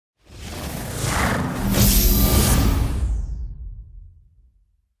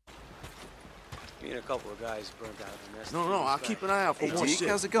Me and a couple of guys burned out in this. No, I'll keep an eye out for Hey, more Deke, shit.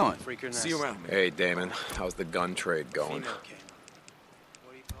 how's it going? Freaker See you around, man. Hey, Damon. How's the gun trade going? Female king.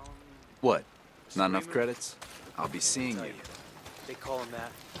 What do you call him? What? Not enough Screamer? credits? I'll be seeing Tell you. They call him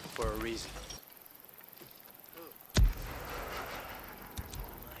that for a reason. My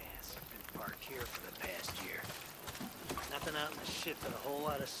ass has been parked here for the past year. Nothing out in the shit but a whole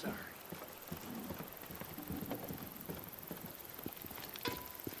lot of sorry.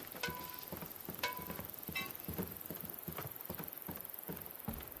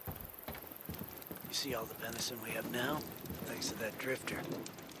 You see all the venison we have now? Thanks to that drifter.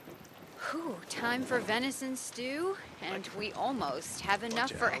 Whew, time for venison stew, and we almost have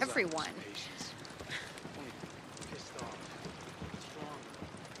enough for everyone. Patience. Only pissed off. Strong.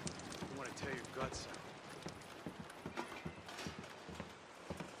 You want to tear your guts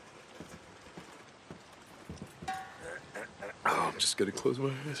out. Oh, I'm just gonna close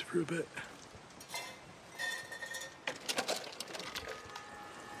my eyes for a bit.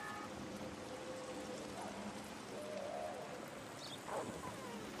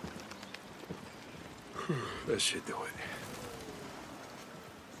 That should do it.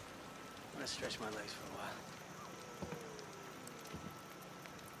 I'm gonna stretch my legs for a while.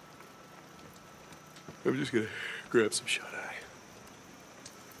 I'm just gonna grab some shut eye.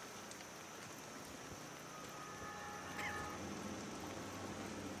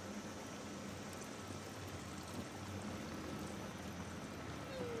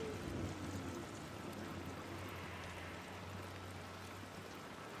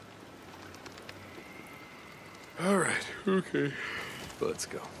 All right, okay. Let's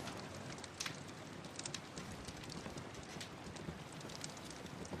go.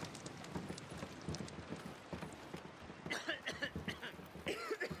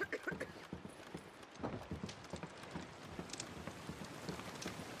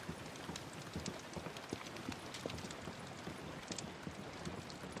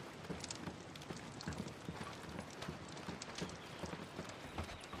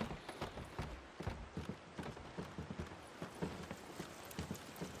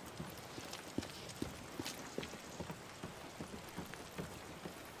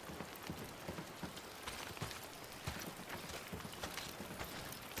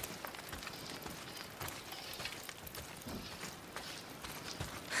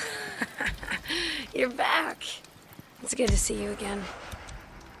 You're back. It's good to see you again.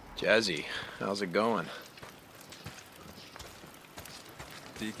 Jazzy, how's it going?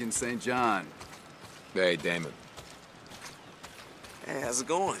 Deacon St. John. Hey, Damon. Hey, how's it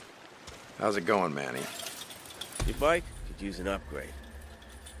going? How's it going, Manny? Your bike could use an upgrade.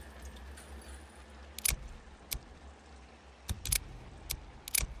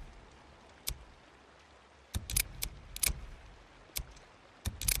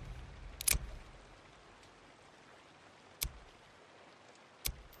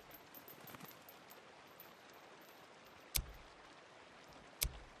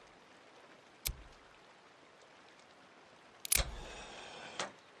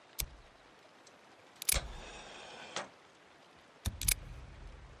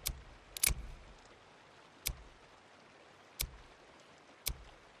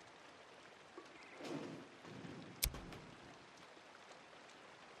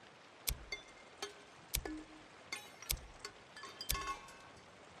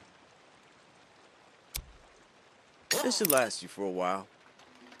 This should last you for a while.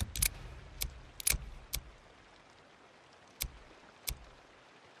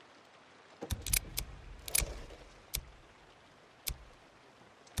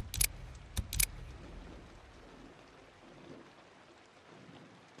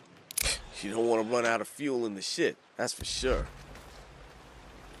 You don't want to run out of fuel in the shit, that's for sure.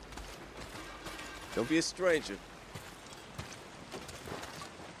 Don't be a stranger.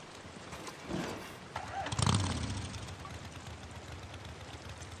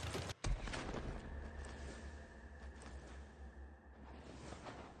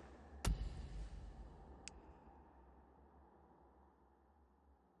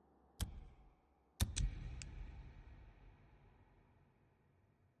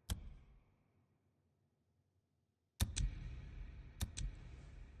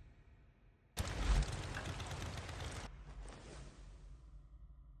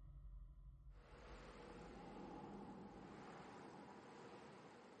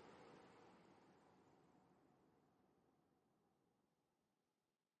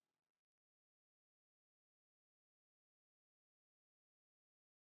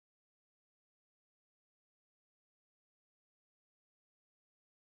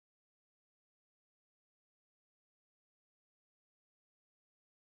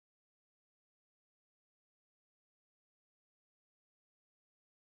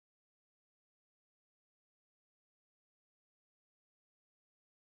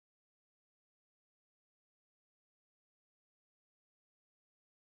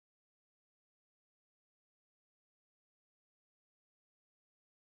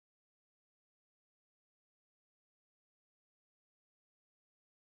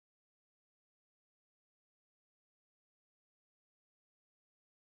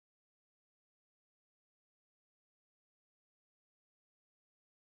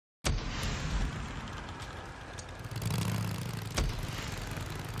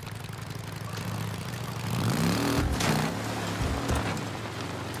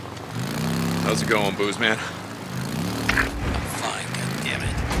 How's it going, Booze Man? Fine,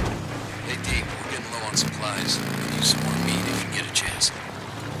 goddammit. Hey, Deke, we're getting low on supplies. Could use some more meat if you get a chance.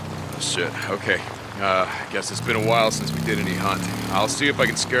 Oh, shit. Okay. I guess it's been a while since we did any hunt. I'll see if I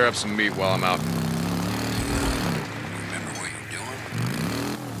can scare up some meat while I'm out. Remember what you're doing?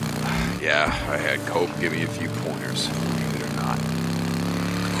 Yeah, I had Cope give me a few pointers, believe it or not.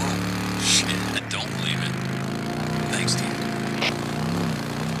 Oh, shit, I don't believe it. Thanks, Deke.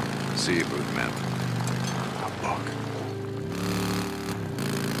 See you, Booze Man. A buck.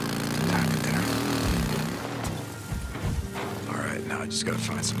 Time for dinner. Alright, now I just gotta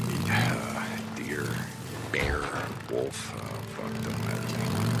find some meat. Deer, bear, wolf, fuck, don't matter to me.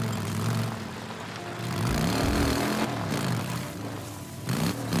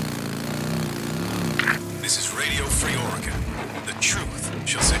 This is Radio Free Oregon. The truth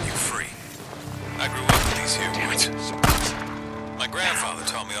shall set you free. I grew up with these here woods. My grandfather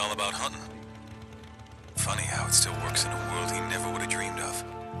taught me all about hunting. Funny how it still works in a world he never would have dreamed of.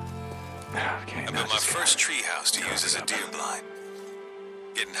 Okay, I built my first tree house to use as a deer blind.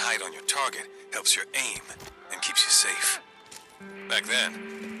 Getting height on your target helps your aim and keeps you safe. Back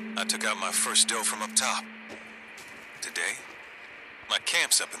then, I took out my first doe from up top. Today, my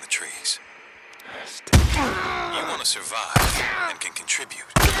camp's up in the trees. You want to survive and can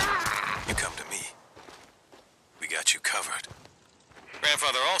contribute. You come to me. We got you covered.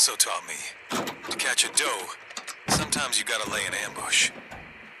 Grandfather also taught me to catch a doe, sometimes you gotta lay an ambush.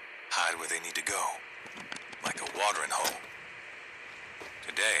 Hide where they need to go, like a watering hole.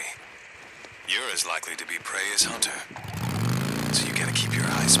 Today, you're as likely to be prey as hunter. So you gotta keep your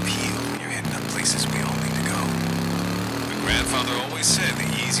eyes peeled when you're heading up places we all need to go. But grandfather always said the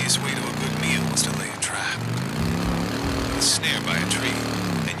easiest way to a good meal was to lay a trap. A snare by a tree,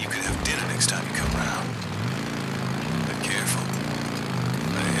 and you could have dinner next time you come round. But careful.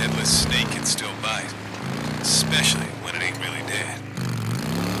 A headless snake can still bite, especially when it ain't really dead.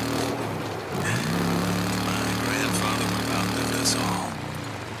 My grandfather would have outlived us all.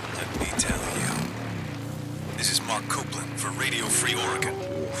 Let me tell you. This is Mark Copeland for Radio Free Oregon.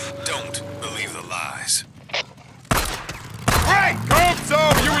 Don't believe the lies. Hey, Cope, so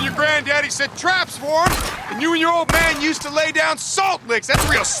you and your granddaddy set traps for him, and you and your old man used to lay down salt licks. That's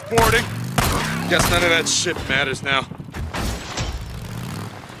real sporting. Guess none of that shit matters now.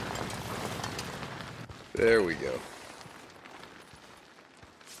 There we go.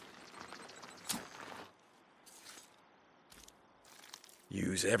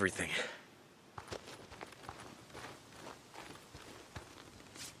 Use everything.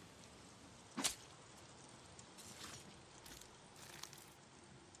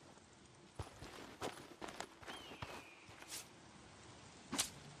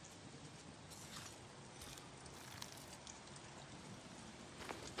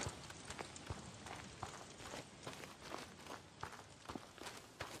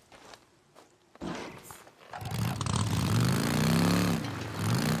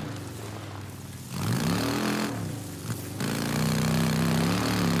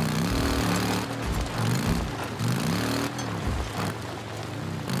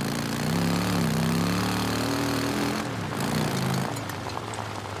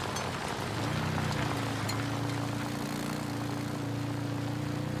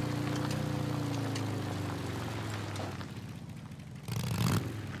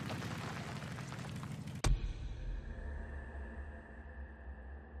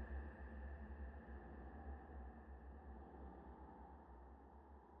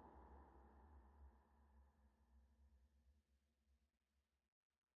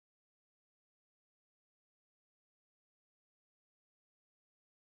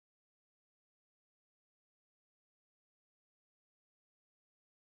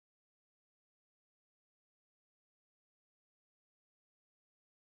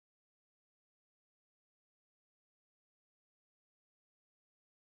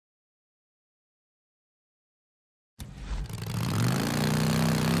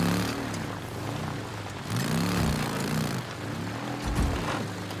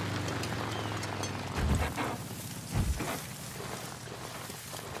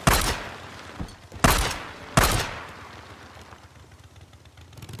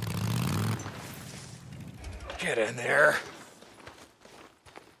 Get in there.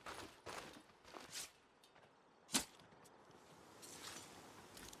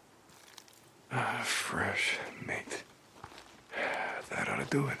 Fresh meat. That ought to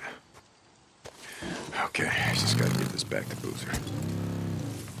do it. Okay, I just gotta get this back to Boozer.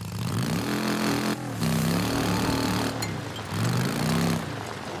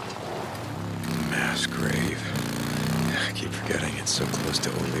 Mass grave. I keep forgetting it's so close to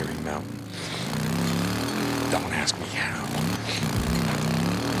O'Leary Mountain. Don't ask me how.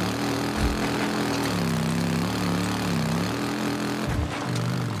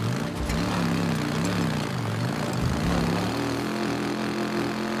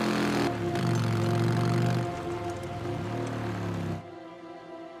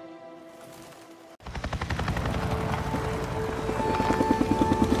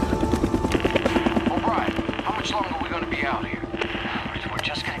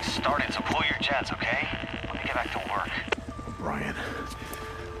 Okay? Let me get back to work. Brian,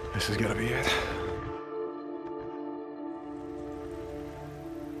 this has got to be it.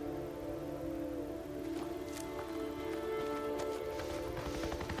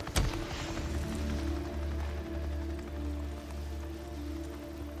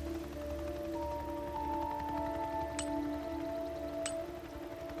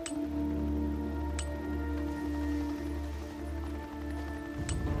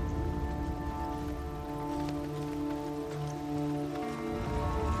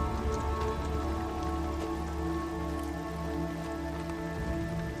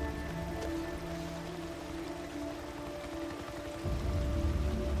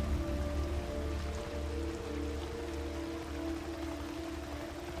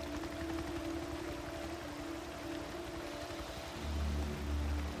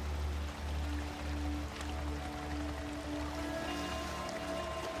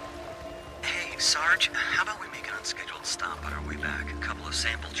 Sarge, how about we make an unscheduled stop on our way back? A couple of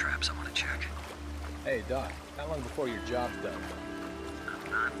sample traps I want to check. Hey, Doc, how long before your job's done?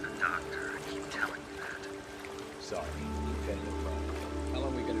 I'm not a doctor. I keep telling you that. Sorry, okay, no problem. How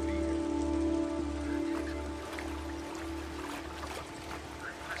long are we gonna be here?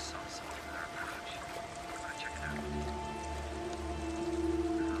 I saw something in our approach. You want to check it out?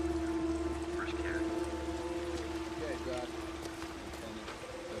 First care. Okay, Doc. Lieutenant,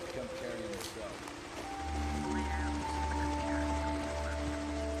 don't come carrying yourself.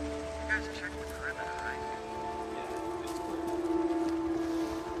 You guys checked with the perimeter, right? Yeah, it's clear.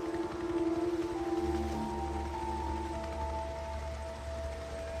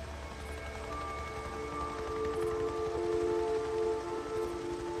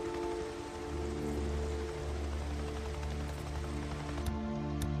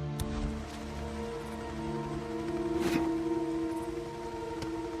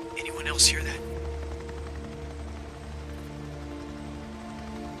 Anyone else hear that?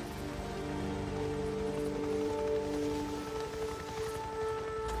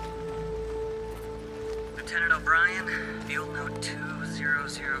 Lieutenant O'Brien, field note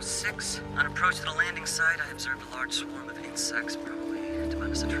 2006. On approach to the landing site, I observed a large swarm of insects, probably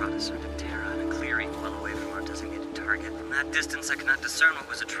Tabanus atratus or Diptera, in a clearing well away from our designated target. From that distance, I could not discern what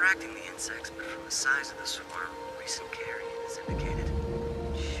was attracting the insects, but from the size of the swarm, recent carrying is indicated.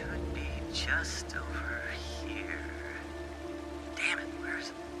 It should be just over here. Damn it, where is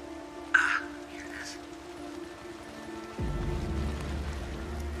it? Ah, here it is.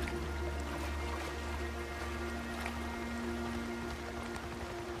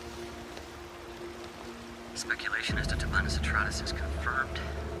 Speculation as to Tabanus atratus is confirmed.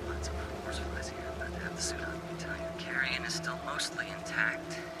 Lots of horseflies here, but I have the suit on, let me tell you. Carrion is still mostly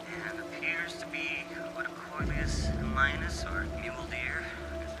intact, and appears to be what Coileus minus or mule deer.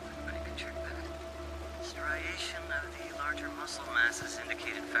 I guess everybody can check that. Striation of the larger muscle masses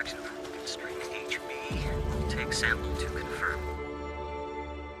indicate infection from Wolfgang strain HB. We'll take sample to confirm.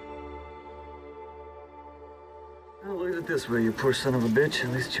 Well, look at it this way, you poor son of a bitch.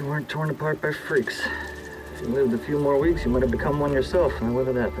 At least you weren't torn apart by freaks. If you lived a few more weeks, you might have become one yourself, and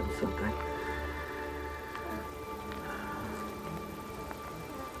whether that meant something.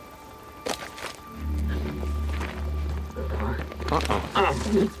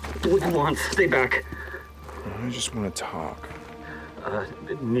 What do you want? Stay back. I just want to talk.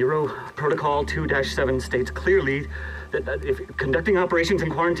 Nero Protocol 2-7 states clearly that if conducting operations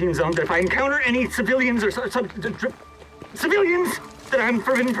in quarantine zones, if I encounter any civilians or civilians, that I'm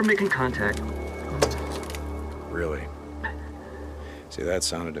forbidden from making contact. Really? See, that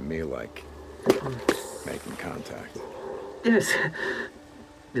sounded to me like making contact. Yes.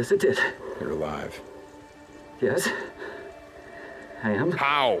 Yes, it did. You're alive. Yes. I am.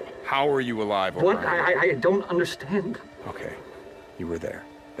 How? How are you alive, What? O'Brien? I don't understand. Okay. You were there.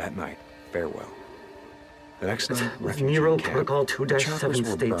 That night. Farewell. The next night, Nero camp. Protocol The 2-7 choppers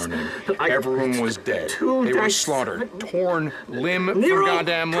were states. burning. that Everyone was dead. They were slaughtered. Torn limb for Nero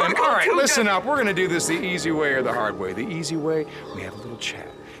goddamn limb. Protocol All right, 2-7. listen up. We're gonna do this the easy way or the hard way. The easy way, we have a little chat.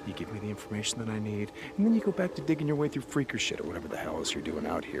 You give me the information that I need, and then you go back to digging your way through freaker shit or whatever the hell else you're doing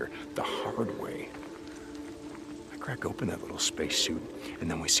out here. The hard way, I Crack open that little spacesuit, and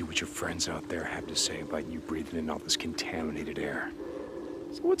then we see what your friends out there have to say about you breathing in all this contaminated air.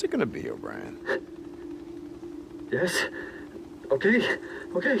 So what's it gonna be, O'Brien? Yes? Okay,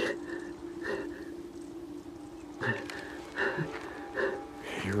 okay.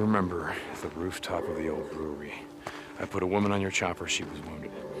 You remember the rooftop of the old brewery. I put a woman on your chopper, she was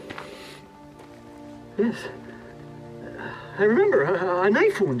wounded. Yes. I remember, a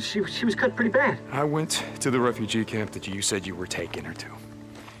knife wound. She was cut pretty bad. I went to the refugee camp that you said you were taking her to.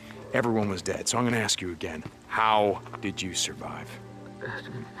 Everyone was dead, so I'm gonna ask you again. How did you survive?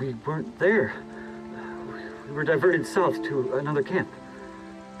 We weren't there. We were diverted south to another camp.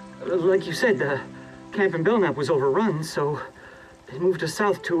 Like you said, camp in Belknap was overrun, so they moved us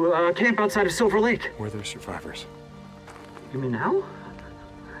south to a camp outside of Silver Lake. Were there survivors? You mean now?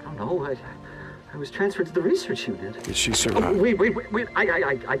 I don't know. I was transferred to the research unit. Did she survive? Oh, wait.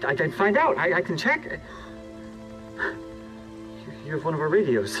 I can find out. I can check. You have one of our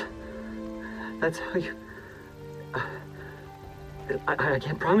radios. That's how you... I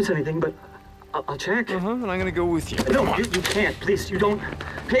can't promise anything, but I'll check. And I'm gonna go with you. No, you can't. Please, you don't...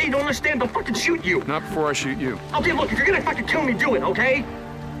 Hey, you don't understand. I'll fucking shoot you. Not before I shoot you. Okay, look, if you're gonna fucking kill me, do it, okay?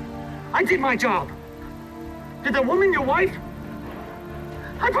 I did my job. Did the woman your wife?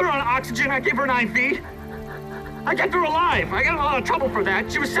 I put her on oxygen, I gave her an IV. I kept her alive. I got in a lot of trouble for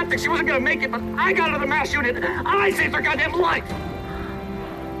that. She was septic, she wasn't gonna make it, but I got her to the MASH unit. I saved her goddamn life.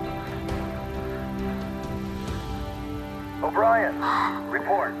 O'Brien,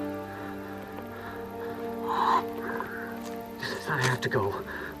 report. I have to go.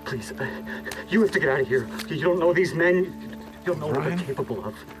 Please, you have to get out of here. You don't know these men. You don't know what they're capable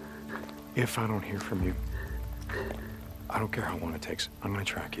of. If I don't hear from you, I don't care how long it takes. I'm gonna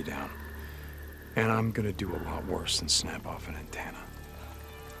track you down. And I'm gonna do a lot worse than snap off an antenna.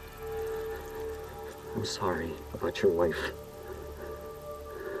 I'm sorry about your wife.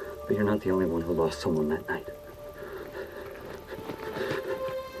 But you're not the only one who lost someone that night.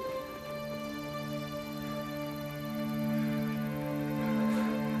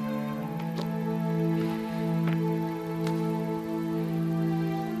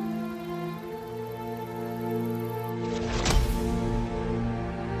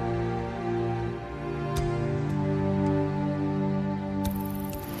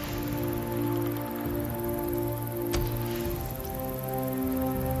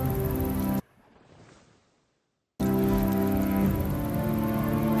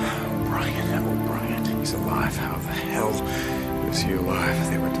 He's alive. How the hell is he alive?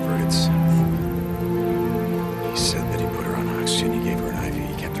 They were diverted south. He said that he put her on oxygen. He gave her an IV.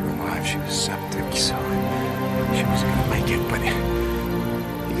 He kept her alive. She was septic, so she wasn't gonna make it, but he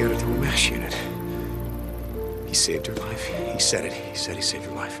got her to a MASH unit. He saved her life. He said it. He said he saved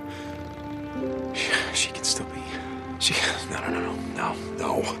her life. She can still be...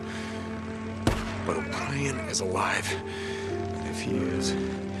 No. But O'Brien is alive. And if he is...